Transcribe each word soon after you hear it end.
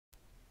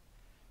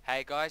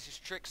Hey guys, it's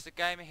Trix the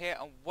Gamer here,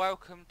 and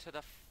welcome to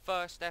the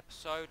first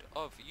episode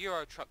of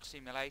Euro Truck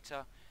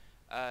Simulator.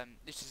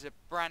 This is a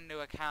brand new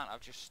account I've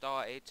just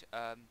started.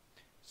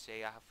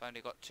 See, I have only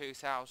got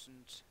 2,000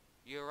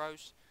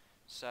 euros,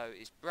 so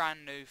it's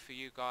brand new for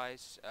you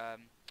guys.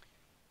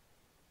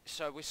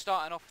 So we're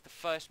starting off with the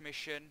first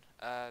mission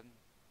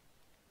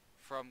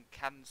from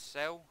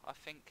Cancel, I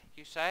think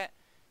you say it,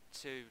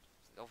 to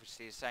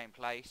obviously the same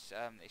place.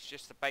 It's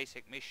just the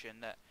basic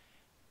mission that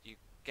you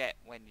get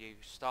when you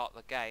start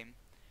the game.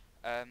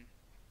 I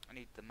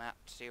need the map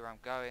to see where I'm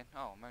going.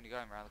 Oh, I'm only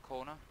going around the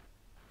corner,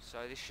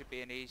 so this should be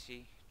an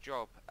easy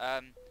job.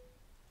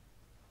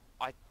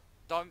 I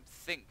don't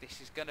think this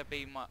is going to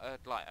be my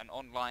like an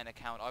online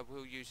account. I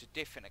will use a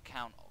different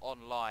account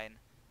online,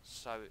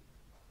 so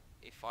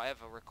if I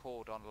ever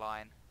record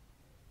online,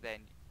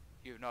 then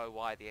you know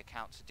why the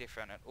accounts are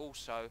different. And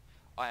also,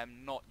 I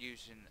am not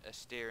using a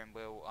steering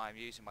wheel. I'm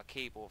using my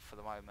keyboard for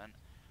the moment,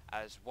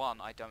 as one,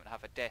 I don't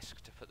have a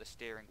desk to put the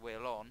steering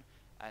wheel on,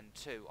 and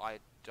two, I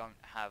don't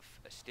have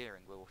a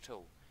steering wheel at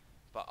all.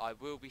 But I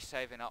will be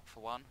saving up for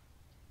one,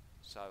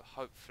 so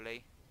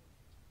hopefully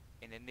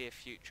in the near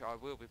future I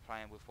will be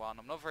playing with one.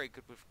 I'm not very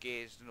good with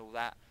gears and all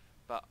that,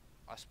 but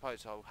I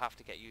suppose I'll have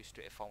to get used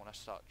to it if I want to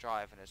start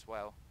driving as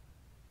well.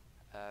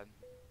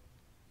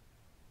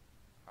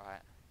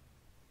 Alright.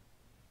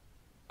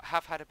 I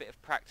have had a bit of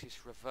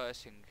practice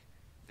reversing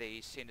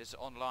these, seeing as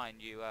online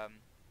you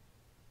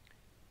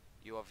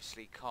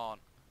obviously can't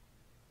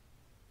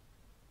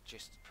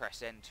just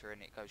press enter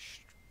and it goes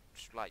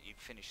like you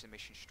finish the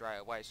mission straight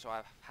away, so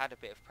I've had a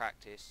bit of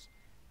practice.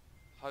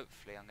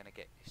 Hopefully I'm going to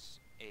get this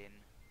in.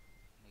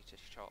 I need to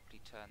sharply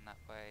turn that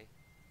way.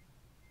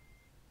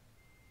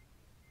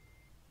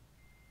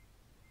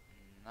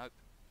 Nope.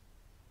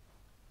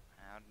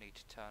 I need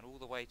to turn all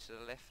the way to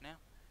the left now.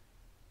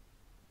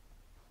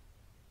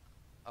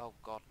 Oh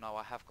god, no,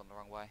 I have gone the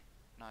wrong way.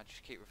 No,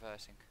 just keep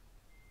reversing.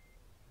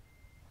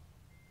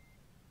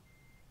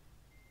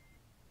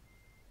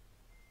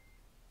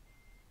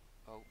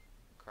 Oh,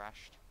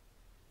 crashed.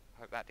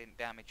 Hope that didn't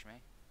damage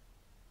me.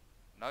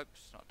 Nope,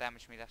 it's not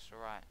damaged me, that's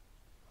alright.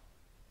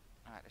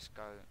 Alright, let's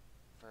go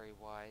very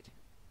wide.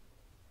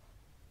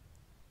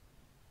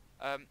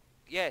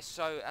 Yeah,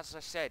 so as I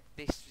said,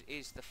 this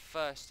is the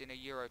first in a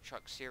Euro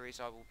Truck series.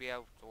 I will be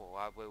able to, or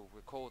I will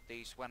record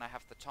these when I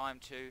have the time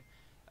to.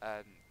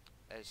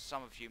 As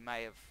some of you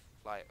may have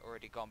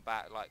already gone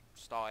back,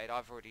 started.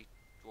 I've already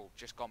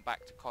just gone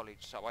back to college,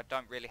 so I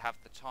don't really have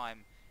the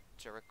time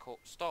to record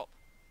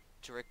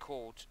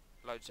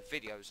loads of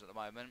videos at the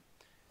moment.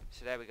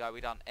 So there we go,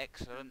 we done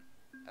excellent.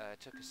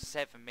 Took us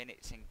 7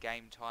 minutes in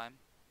game time.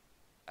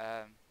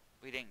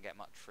 We didn't get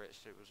much for it,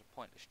 so it was a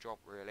pointless job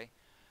really.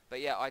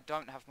 But yeah, I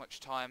don't have much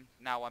time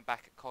now. I'm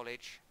back at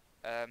college,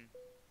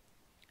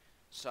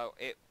 so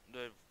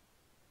the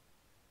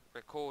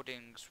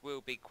recordings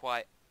will be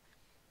quite,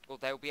 well,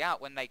 they'll be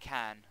out when they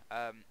can.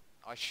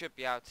 I should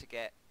be able to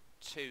get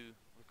 2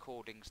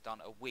 recordings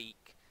done a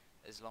week,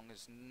 as long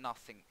as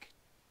nothing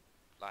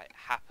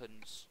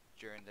happens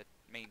during the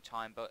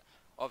meantime. But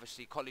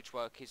obviously college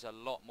work is a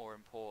lot more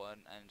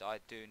important, and I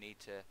do need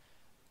to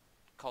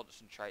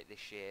concentrate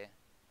this year.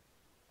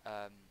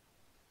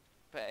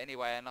 But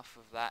anyway, enough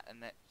of that,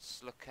 and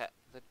let's look at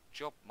the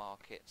job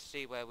market,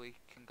 see where we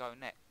can go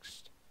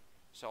next.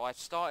 So I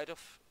started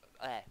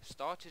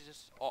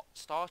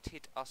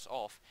us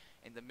off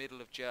in the middle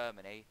of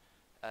Germany,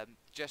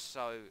 just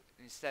so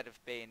instead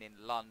of being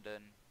in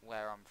London,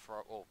 where I'm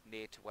from, or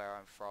near to where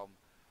I'm from,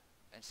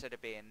 instead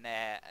of being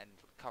there and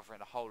covering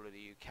the whole of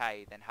the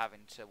UK, then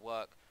having to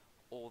work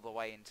all the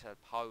way into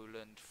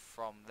Poland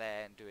from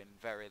there and doing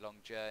very long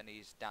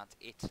journeys down to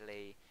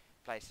Italy,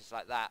 places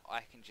like that,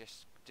 I can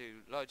just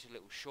do loads of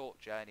little short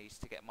journeys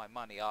to get my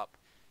money up,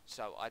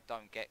 so I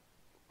don't get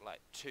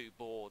too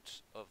bored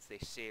of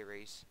this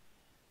series.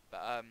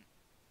 But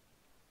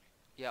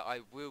yeah,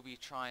 I will be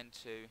trying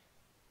to,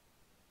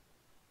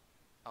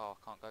 oh,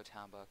 I can't go to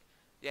Hamburg.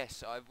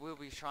 Yes, I will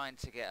be trying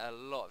to get a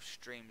lot of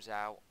streams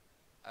out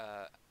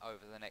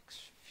over the next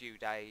few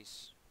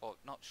days, or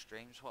not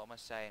streams, what am I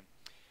saying,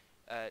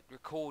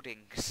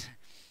 recordings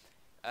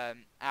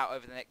out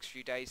over the next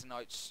few days. And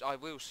I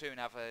will soon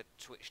have a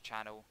Twitch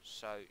channel,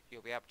 so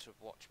you'll be able to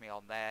watch me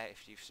on there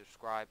if you've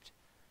subscribed.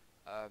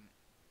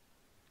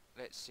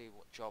 Let's see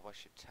what job I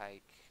should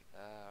take.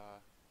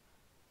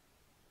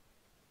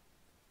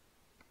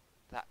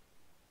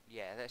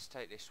 Yeah, let's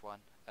take this one.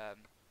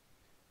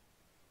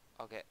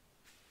 I'll get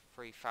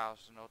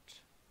 3,000 odd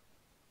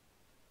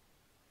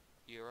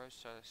euros,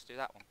 so let's do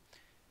that one.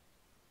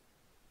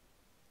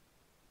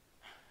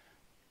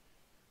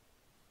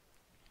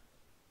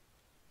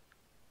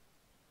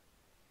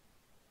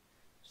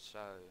 So,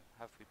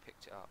 have we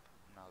picked it up?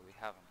 No, we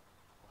haven't.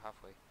 Or have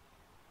we?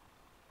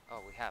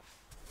 Oh, we have.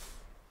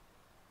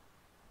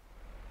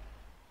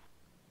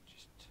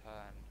 Just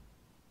turn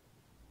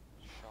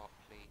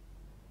sharply.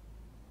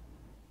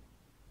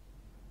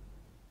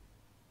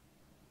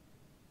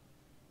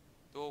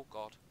 Oh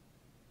god.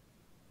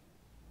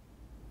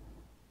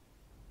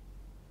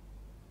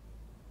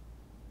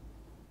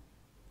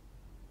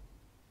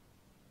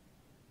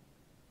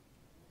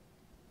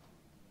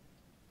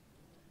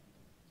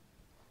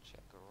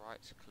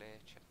 right's clear,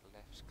 check the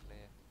left's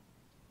clear.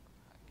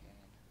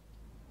 Again.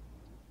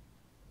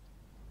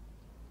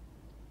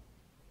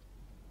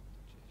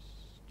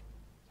 Just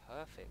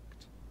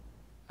perfect.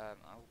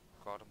 Oh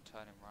god, I'm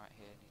turning right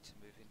here. Need to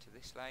move into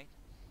this lane.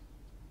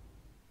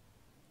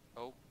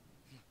 Oh,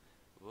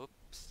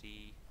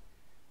 whoopsie.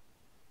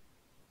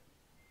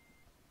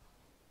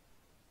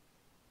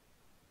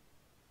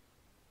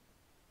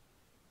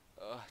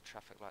 Ugh,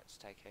 traffic lights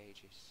take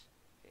ages.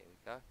 Here we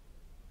go.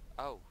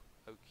 Oh,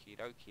 okie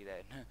dokie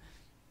then.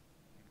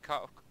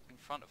 Cut in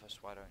front of us,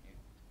 why don't you?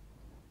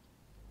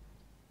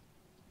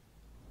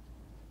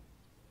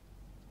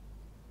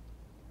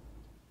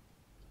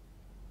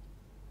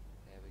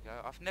 There we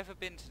go. I've never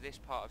been to this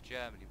part of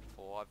Germany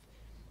before.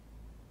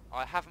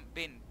 I haven't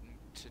been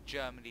to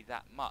Germany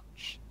that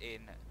much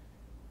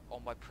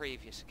on my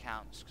previous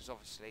accounts, because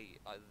obviously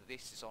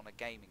this is on a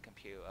gaming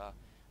computer,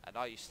 and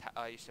I used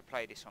to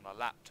play this on a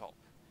laptop.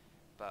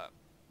 But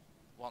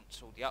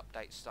once all the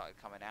updates started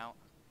coming out,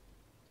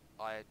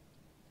 I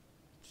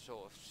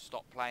sort of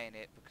stopped playing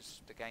it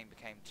because the game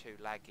became too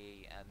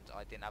laggy and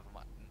I didn't have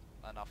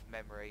enough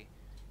memory,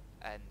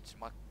 and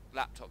my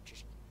laptop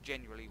just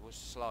genuinely was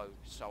slow,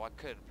 so I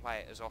couldn't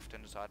play it as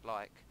often as I'd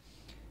like.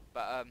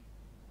 But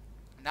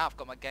now I've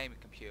got my gaming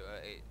computer,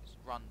 it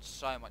runs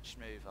so much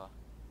smoother.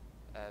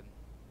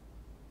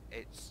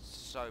 It's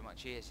so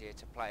much easier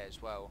to play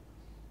as well,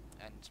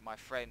 and my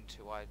friend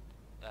who I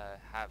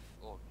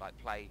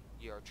play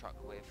Euro Truck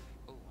with,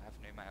 oh, I have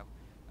new mail,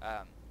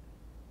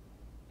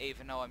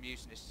 even though I'm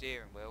using a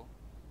steering wheel,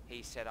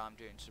 he said I'm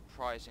doing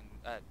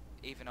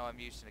even though I'm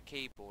using a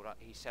keyboard,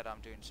 he said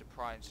I'm doing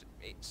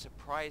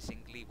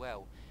surprisingly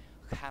well.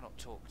 I cannot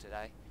talk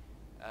today.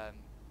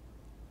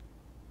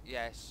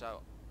 Yeah,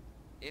 so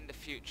in the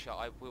future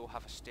I will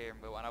have a steering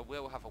wheel and I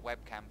will have a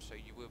webcam, so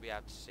you will be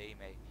able to see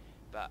me.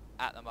 But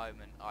at the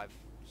moment I've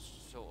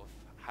sort of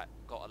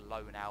got a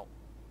loan out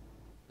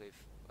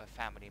with a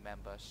family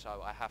member,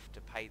 so I have to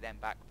pay them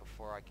back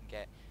before I can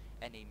get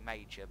any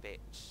major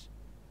bits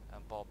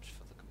and bobs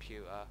for the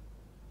computer.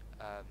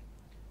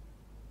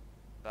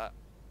 But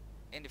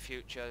in the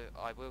future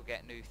I will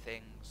get new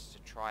things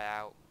to try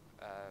out.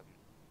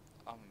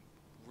 I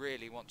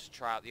really want to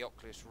try out the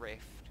Oculus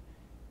Rift,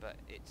 but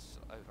it's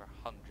over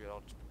 100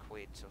 odd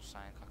quid or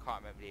something. I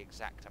can't remember the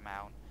exact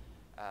amount.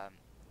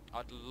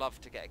 I'd love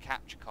to get a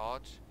capture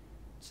card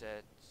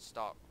to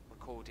start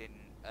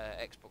recording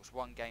Xbox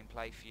One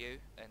gameplay for you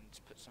and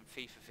put some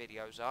FIFA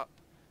videos up.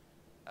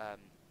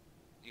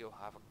 You'll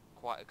have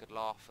quite a good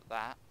laugh at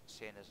that,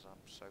 seeing as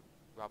I'm so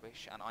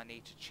rubbish, and I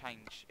need to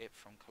change it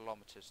from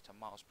kilometers to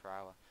miles per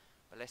hour.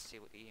 But let's see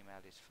what the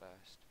email is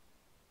first.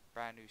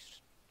 Brand new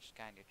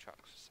Scania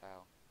trucks for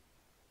sale.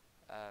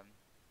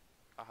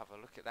 I'll have a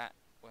look at that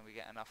when we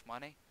get enough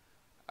money.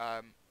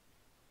 I'll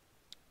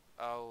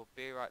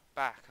be right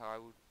back. I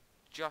will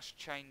just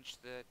change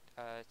the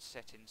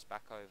settings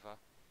back over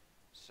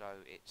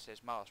so it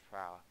says miles per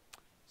hour.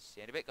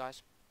 See you in a bit,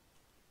 guys.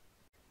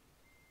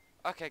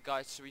 Okay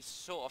guys, so we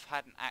sort of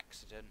had an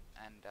accident,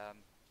 and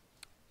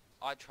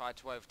I tried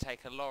to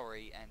overtake a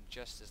lorry, and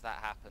just as that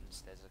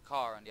happens there's a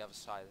car on the other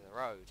side of the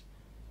road,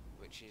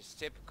 which is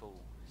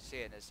typical,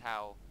 seeing as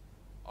how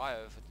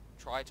I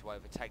tried to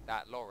overtake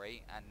that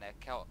lorry and a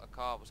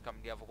car was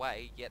coming the other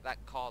way, yet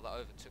that car that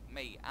overtook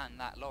me and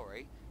that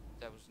lorry,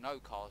 there was no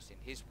cars in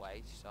his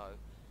way. So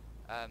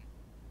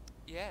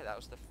yeah, that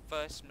was the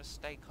first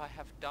mistake I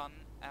have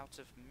done out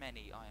of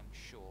many, I am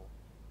sure.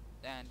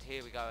 And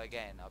here we go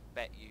again. I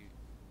bet you.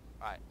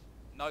 Right,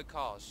 no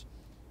cars.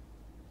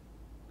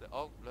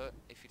 Oh look,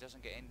 if he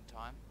doesn't get in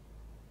time.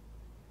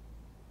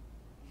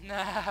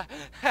 Nah.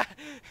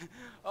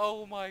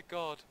 Oh my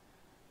god.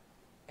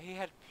 He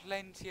had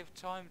plenty of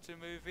time to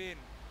move in.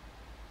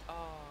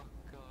 Oh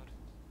god.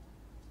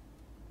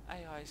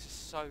 AI is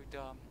just so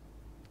dumb.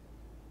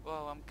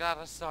 Well, I'm glad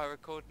I started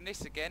recording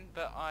this again,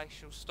 but I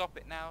shall stop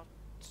it now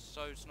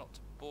so as not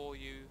to bore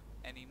you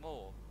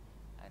anymore.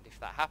 And if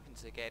that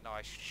happens again,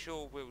 I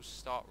sure will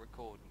start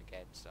recording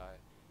again. So,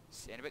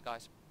 see you in a bit,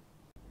 guys.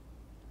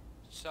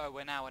 So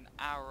we're now an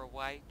hour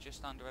away,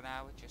 just under an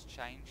hour, just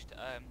changed.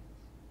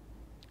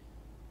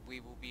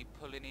 We will be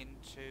pulling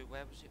into,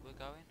 where was it we're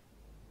going?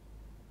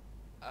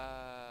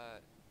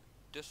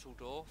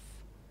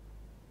 Dusseldorf.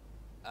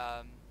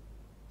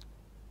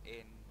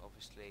 In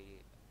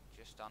obviously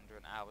just under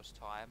an hour's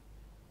time.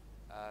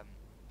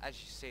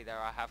 As you see there,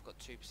 I have got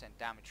 2%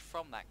 damage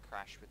from that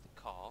crash with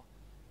the car,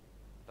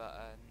 but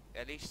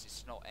at least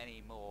it's not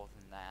any more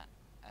than that,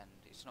 and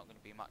it's not going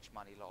to be much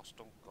money lost.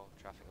 Oh god,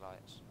 traffic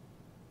lights.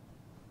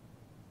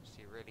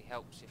 See, it really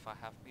helps if I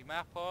have my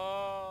map.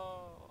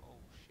 Oh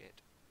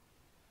shit.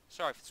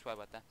 Sorry for the swear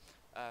word there.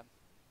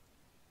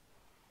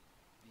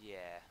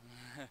 Yeah.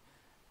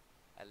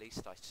 At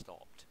least I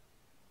stopped.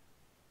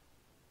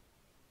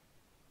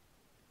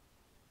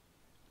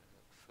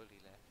 Fully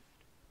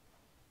left.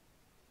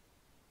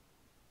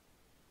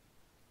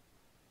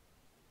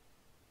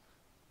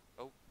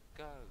 Oh,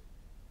 go.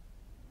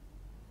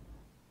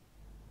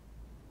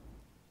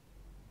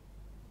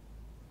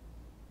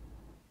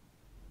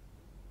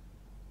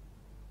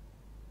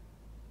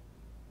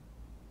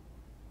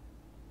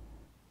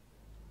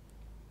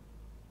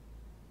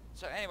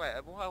 So anyway,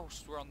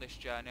 whilst we're on this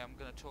journey, I'm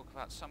going to talk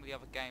about some of the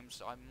other games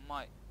that I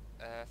might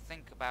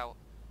think about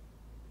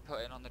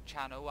putting on the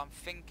channel. I'm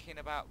thinking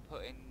about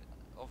putting,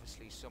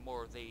 obviously, some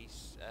more of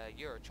these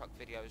Euro Truck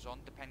videos on,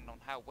 depending on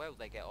how well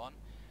they get on.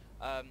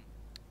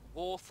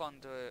 War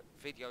Thunder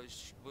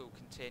videos will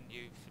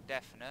continue for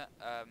definite.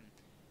 I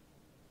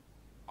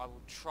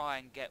will try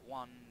and get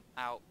one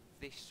out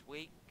this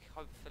week,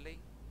 hopefully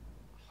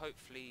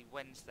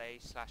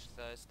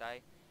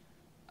Wednesday/Thursday.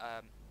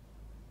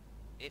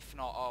 If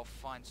not, I'll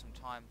find some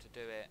time to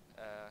do it,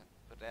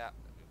 but that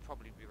will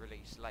probably be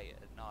released late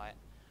at night.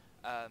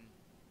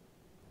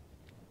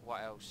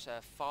 What else?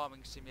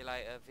 Farming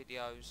simulator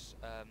videos.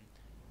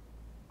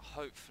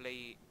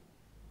 Hopefully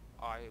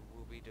I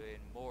will be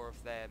doing more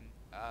of them.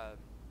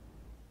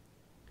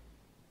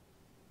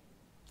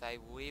 They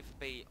will either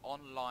be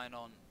online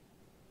on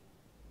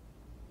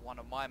one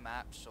of my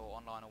maps or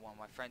online on one of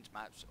my friends'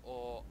 maps,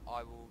 or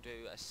I will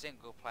do a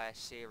single player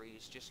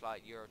series just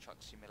like Euro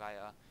Truck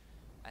Simulator,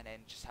 and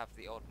then just have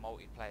the odd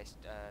multiplayer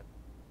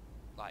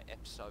like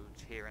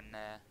episodes here and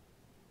there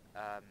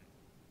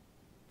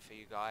for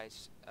you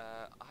guys.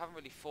 I haven't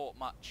really thought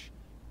much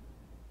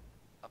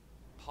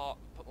apart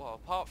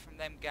from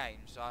them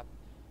games. I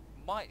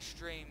might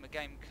stream a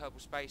game Kerbal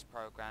Space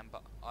Program,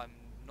 but I'm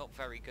not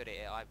very good at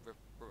it. I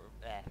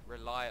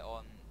rely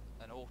on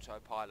an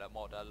autopilot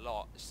mod a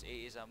lot. It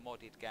is a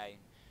modded game,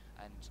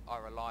 and I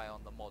rely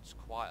on the mods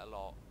quite a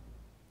lot,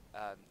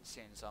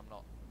 since I'm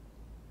not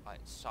like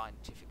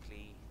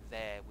scientifically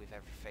there with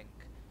everything.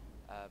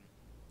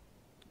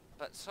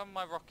 But some of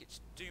my rockets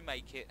do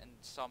make it, and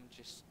some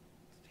just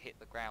hit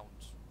the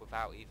ground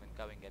without even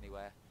going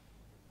anywhere.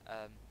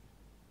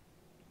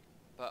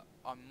 But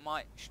I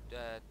might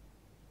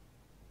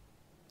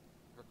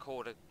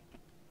record a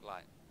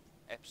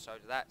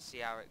episode of that, see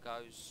how it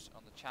goes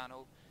on the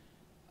channel.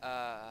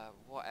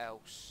 What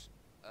else?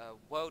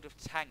 World of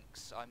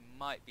Tanks I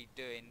might be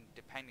doing,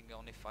 depending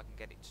on if I can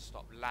get it to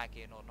stop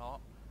lagging or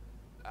not.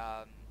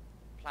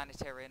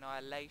 Planetary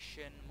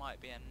Annihilation might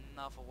be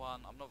another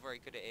one. I'm not very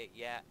good at it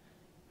yet,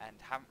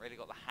 and haven't really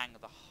got the hang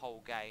of the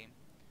whole game.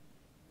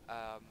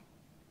 But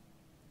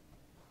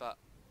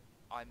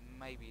I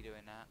may be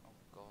doing that. Oh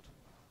god,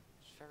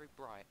 it's very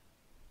bright.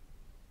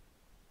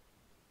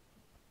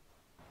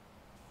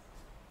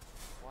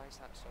 Why is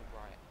that so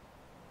bright?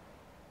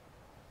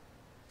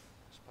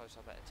 I suppose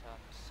I better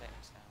turn the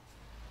settings down.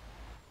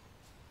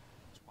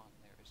 There's one,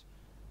 there it is.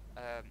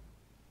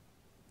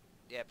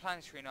 Yeah,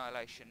 Planetary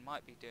Annihilation,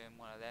 might be doing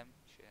one of them.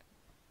 Shit.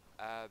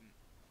 I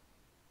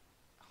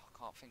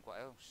can't think what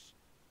else.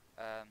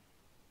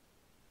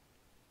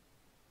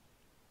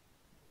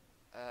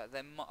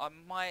 Then I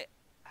might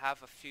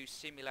have a few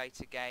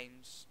simulator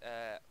games.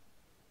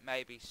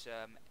 Maybe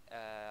some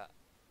a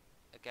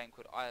game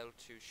called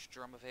IL-2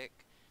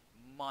 Stromovic.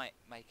 Might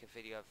make a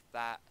video of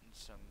that, and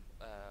some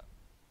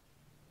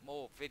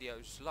more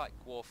videos like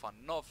War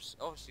Thunder.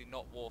 Obviously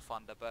not War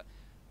Thunder, but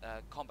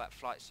combat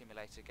flight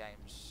simulator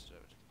games. So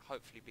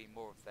hopefully be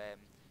more of them,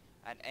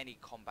 and any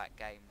combat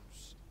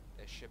games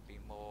there should be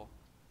more.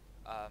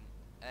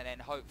 And then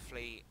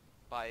hopefully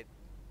by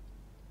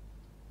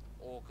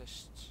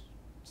August,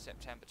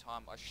 September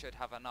time, I should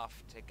have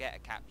enough to get a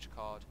capture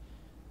card,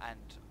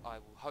 and I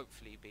will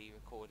hopefully be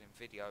recording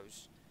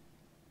videos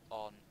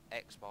on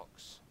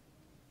Xbox.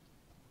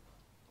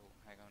 Oh,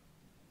 hang on.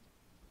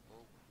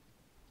 Oh.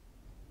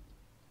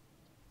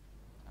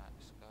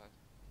 Let's go.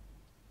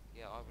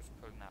 Yeah, I was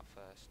pulling that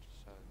first,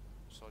 so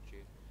sod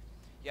you.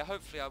 Yeah,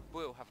 hopefully I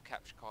will have a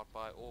capture card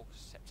by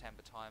August,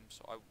 September time,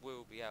 so I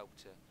will be able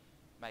to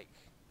make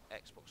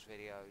Xbox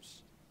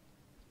videos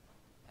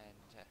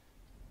and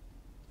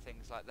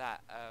things like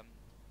that.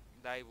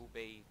 They will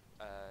be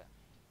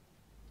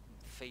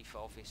FIFA,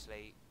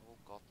 obviously. Oh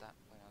god, that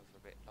went over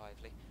a bit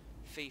lively.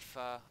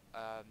 FIFA,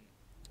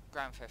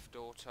 Grand Theft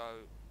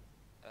Auto,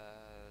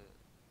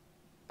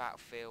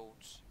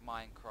 Battlefield,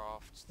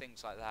 Minecraft,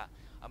 things like that.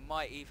 I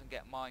might even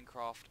get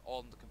Minecraft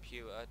on the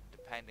computer,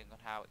 depending on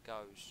how it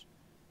goes.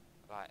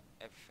 Like,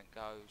 everything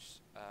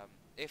goes.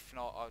 If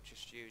not, I'll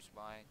just use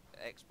my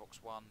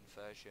Xbox One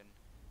version.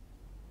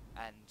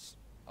 And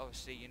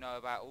obviously, you know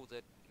about all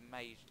the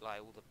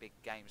all the big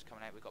games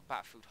coming out. We've got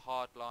Battlefield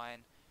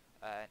Hardline.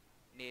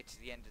 Near to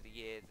the end of the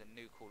year, the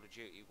new Call of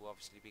Duty will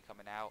obviously be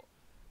coming out.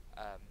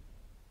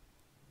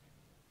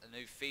 The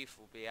new FIFA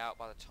will be out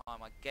by the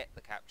time I get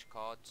the capture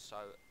card,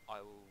 so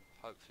I will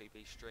hopefully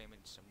be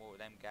streaming some more of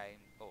them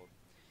games, or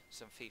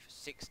some FIFA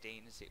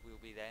 16 as it will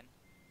be then.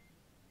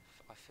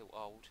 I feel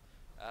old.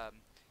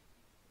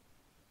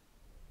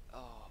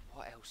 Oh,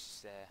 what else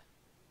is there?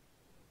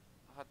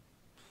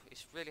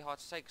 It's really hard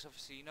to say, because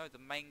obviously you know the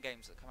main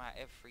games that come out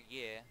every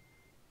year,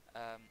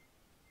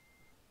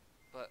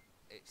 but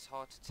it's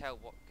hard to tell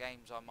what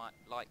games I might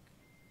like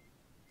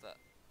that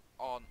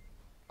aren't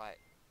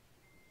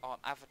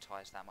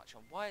advertised that much.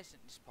 And why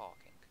isn't this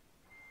parking?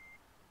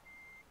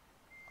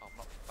 Oh, I'm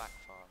not back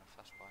far enough,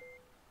 that's fine.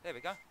 There we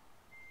go.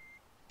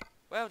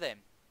 Well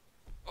then.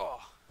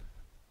 Oh.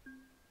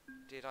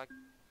 Did I...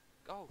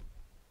 Oh.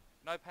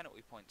 No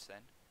penalty points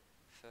then.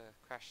 for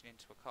crashing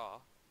into a car.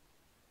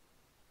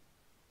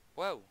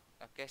 Well,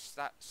 I guess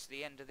that's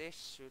the end of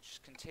this. We'll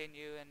just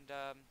continue, and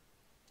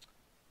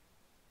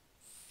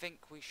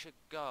think we should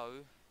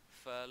go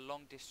for a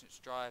long distance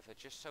driver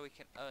just so we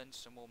can earn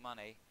some more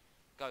money,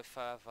 go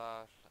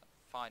further,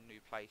 find new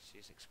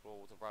places,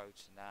 explore the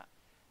roads and that,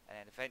 and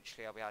then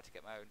eventually I'll be able to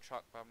get my own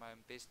truck, run my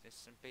own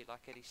business and be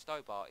like Eddie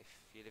Stobart if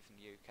you live in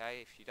the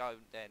UK. If you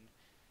don't, then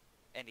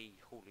any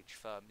haulage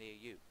firm near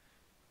you.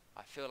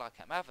 I feel like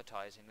I'm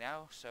advertising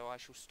now, so I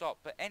shall stop.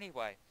 But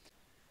anyway,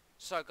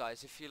 so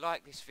guys, if you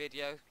like this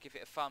video, give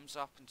it a thumbs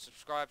up and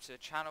subscribe to the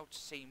channel to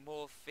see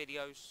more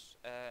videos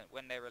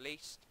when they're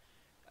released.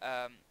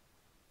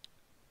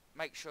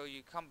 Make sure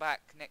you come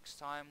back next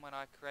time when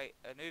I create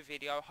a new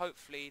video.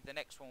 Hopefully the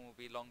next one will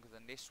be longer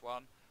than this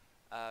one.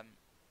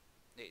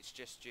 It's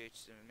just due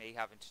to me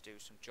having to do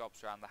some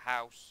jobs around the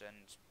house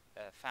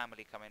and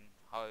family coming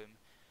home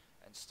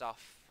and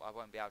stuff. I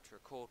won't be able to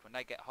record when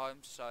they get home,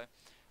 so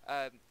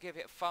give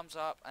it a thumbs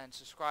up and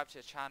subscribe to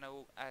the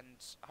channel, and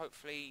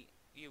hopefully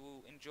you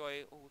will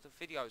enjoy all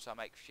the videos I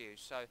make for you.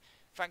 So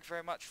thank you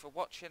very much for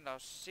watching. I'll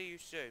see you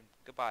soon.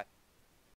 Goodbye.